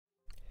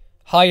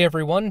Hi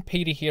everyone,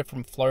 Peter here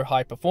from Flow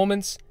High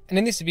Performance, and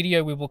in this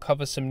video we will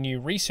cover some new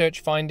research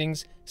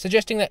findings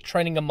suggesting that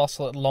training a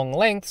muscle at long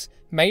lengths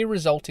may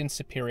result in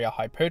superior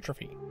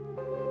hypertrophy.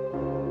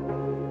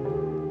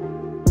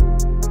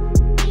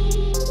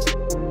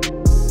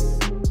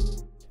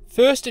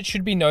 First, it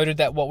should be noted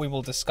that what we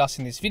will discuss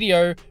in this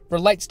video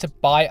relates to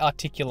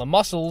biarticular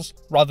muscles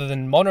rather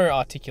than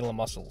monoarticular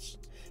muscles.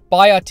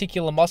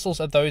 Biarticular muscles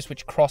are those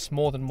which cross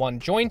more than one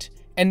joint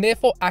and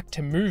therefore act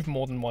to move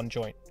more than one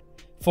joint.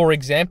 For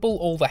example,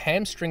 all the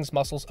hamstrings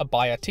muscles are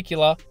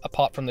biarticular,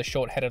 apart from the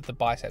short head of the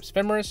biceps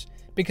femoris,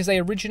 because they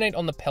originate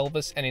on the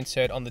pelvis and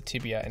insert on the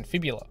tibia and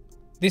fibula.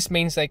 This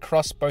means they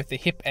cross both the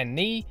hip and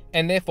knee,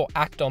 and therefore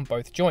act on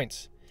both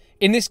joints.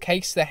 In this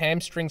case, the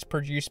hamstrings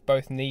produce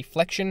both knee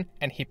flexion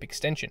and hip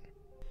extension.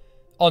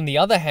 On the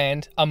other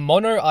hand, a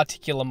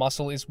monoarticular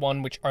muscle is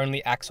one which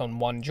only acts on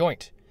one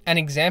joint. An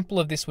example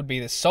of this would be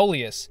the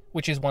soleus,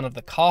 which is one of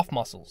the calf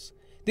muscles.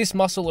 This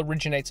muscle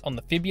originates on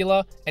the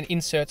fibula and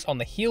inserts on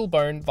the heel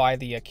bone via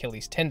the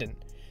Achilles tendon.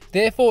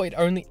 Therefore, it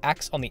only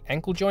acts on the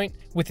ankle joint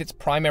with its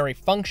primary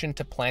function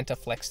to plantar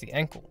flex the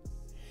ankle.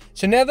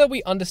 So now that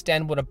we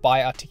understand what a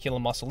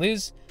biarticular muscle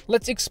is,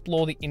 let's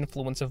explore the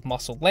influence of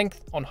muscle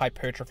length on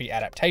hypertrophy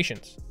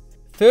adaptations.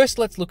 First,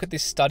 let's look at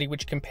this study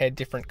which compared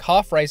different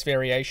calf raise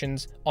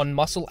variations on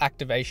muscle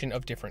activation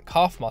of different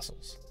calf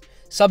muscles.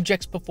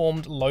 Subjects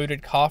performed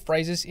loaded calf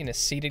raises in a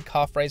seated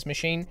calf raise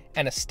machine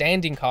and a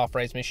standing calf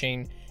raise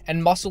machine,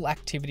 and muscle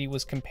activity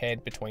was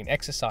compared between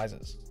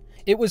exercises.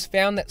 It was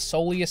found that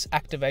soleus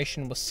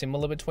activation was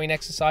similar between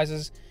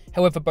exercises,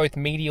 however both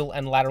medial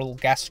and lateral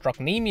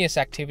gastrocnemius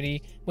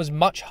activity was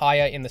much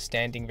higher in the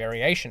standing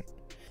variation.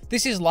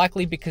 This is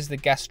likely because the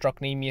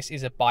gastrocnemius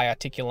is a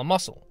biarticular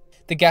muscle.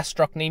 The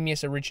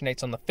gastrocnemius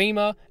originates on the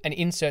femur and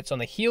inserts on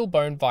the heel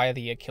bone via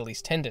the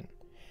Achilles tendon.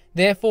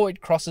 Therefore,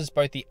 it crosses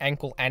both the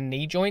ankle and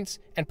knee joints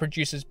and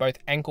produces both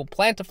ankle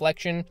plantar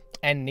flexion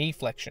and knee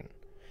flexion.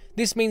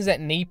 This means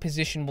that knee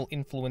position will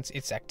influence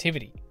its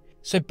activity.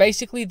 So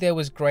basically, there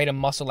was greater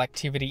muscle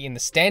activity in the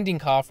standing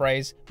calf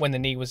raise when the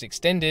knee was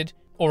extended,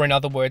 or in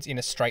other words, in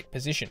a straight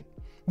position.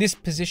 This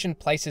position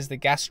places the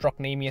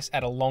gastrocnemius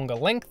at a longer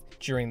length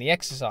during the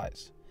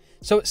exercise.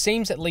 So it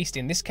seems, at least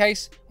in this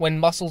case, when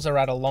muscles are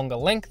at a longer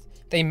length,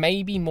 they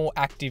may be more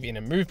active in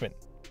a movement.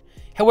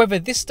 However,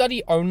 this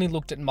study only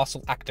looked at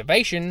muscle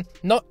activation,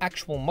 not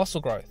actual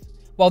muscle growth.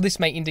 While this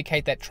may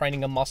indicate that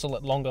training a muscle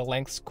at longer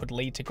lengths could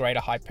lead to greater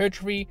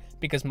hypertrophy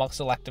because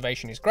muscle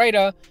activation is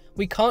greater,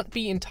 we can't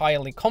be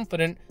entirely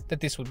confident that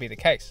this would be the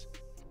case.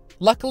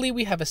 Luckily,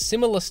 we have a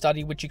similar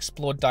study which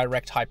explored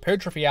direct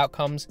hypertrophy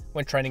outcomes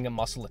when training a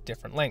muscle at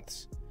different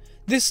lengths.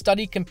 This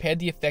study compared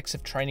the effects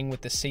of training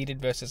with the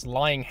seated versus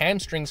lying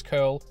hamstrings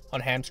curl on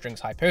hamstrings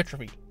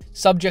hypertrophy.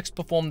 Subjects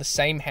performed the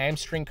same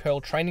hamstring curl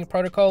training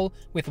protocol,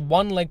 with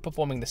one leg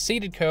performing the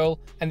seated curl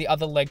and the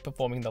other leg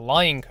performing the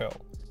lying curl.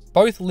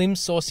 Both limbs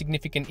saw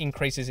significant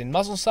increases in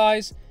muscle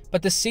size,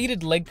 but the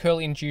seated leg curl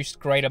induced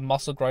greater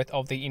muscle growth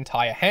of the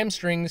entire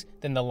hamstrings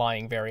than the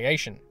lying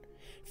variation.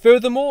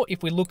 Furthermore,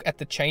 if we look at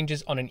the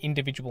changes on an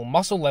individual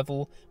muscle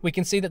level, we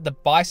can see that the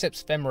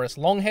biceps femoris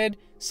long head,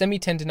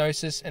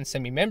 semitendinosus, and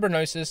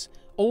semimembranosus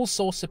all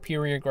saw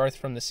superior growth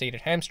from the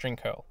seated hamstring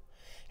curl.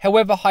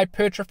 However,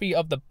 hypertrophy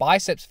of the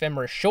biceps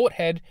femoris short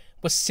head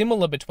was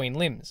similar between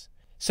limbs.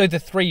 So the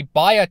three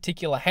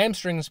biarticular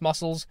hamstrings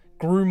muscles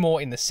grew more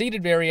in the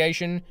seated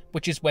variation,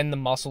 which is when the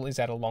muscle is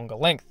at a longer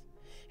length.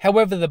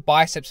 However, the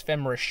biceps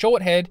femoris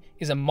short head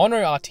is a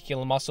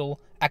monoarticular muscle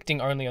acting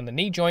only on the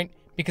knee joint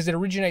because it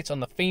originates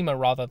on the femur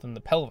rather than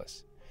the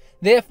pelvis.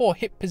 Therefore,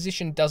 hip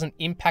position doesn't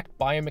impact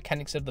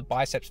biomechanics of the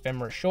biceps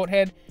femoris short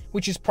head,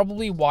 which is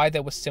probably why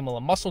there was similar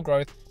muscle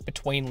growth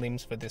between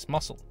limbs for this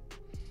muscle.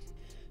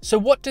 So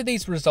what do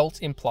these results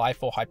imply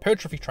for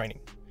hypertrophy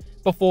training?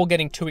 Before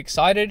getting too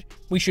excited,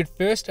 we should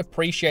first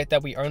appreciate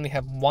that we only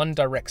have one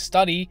direct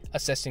study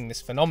assessing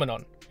this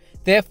phenomenon.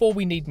 Therefore,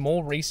 we need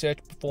more research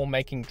before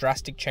making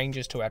drastic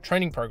changes to our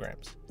training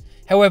programs.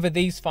 However,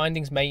 these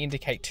findings may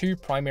indicate two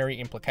primary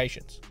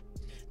implications.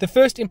 The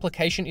first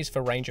implication is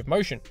for range of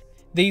motion.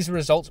 These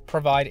results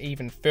provide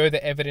even further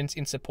evidence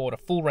in support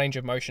of full range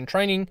of motion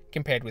training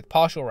compared with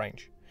partial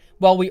range.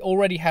 While we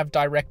already have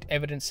direct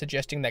evidence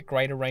suggesting that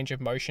greater range of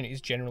motion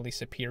is generally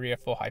superior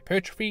for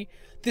hypertrophy,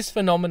 this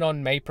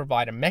phenomenon may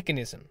provide a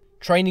mechanism.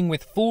 Training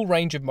with full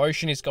range of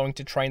motion is going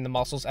to train the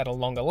muscles at a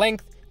longer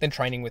length than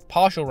training with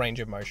partial range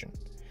of motion.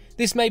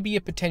 This may be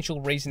a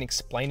potential reason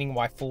explaining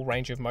why full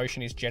range of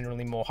motion is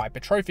generally more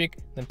hypertrophic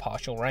than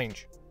partial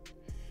range.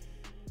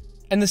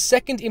 And the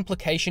second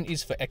implication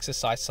is for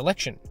exercise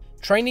selection.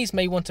 Trainees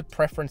may want to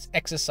preference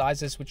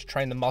exercises which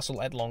train the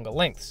muscle at longer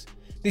lengths.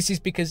 This is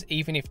because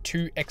even if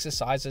two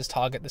exercises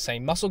target the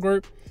same muscle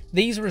group,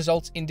 these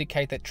results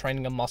indicate that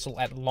training a muscle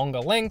at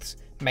longer lengths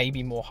may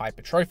be more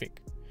hypertrophic.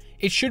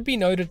 It should be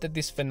noted that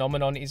this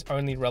phenomenon is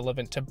only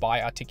relevant to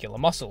biarticular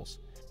muscles.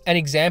 An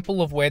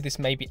example of where this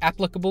may be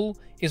applicable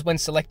is when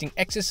selecting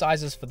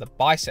exercises for the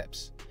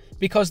biceps.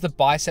 Because the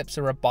biceps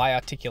are a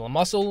biarticular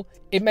muscle,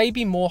 it may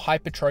be more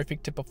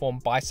hypertrophic to perform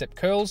bicep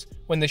curls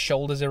when the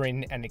shoulders are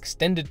in an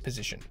extended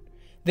position.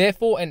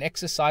 Therefore, an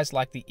exercise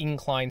like the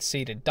incline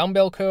seated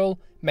dumbbell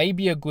curl may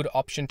be a good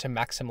option to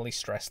maximally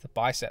stress the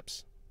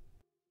biceps.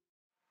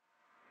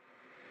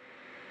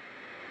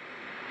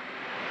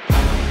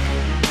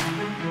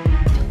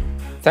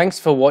 Thanks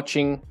for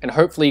watching, and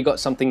hopefully you got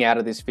something out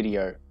of this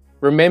video.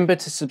 Remember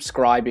to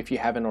subscribe if you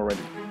haven't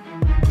already.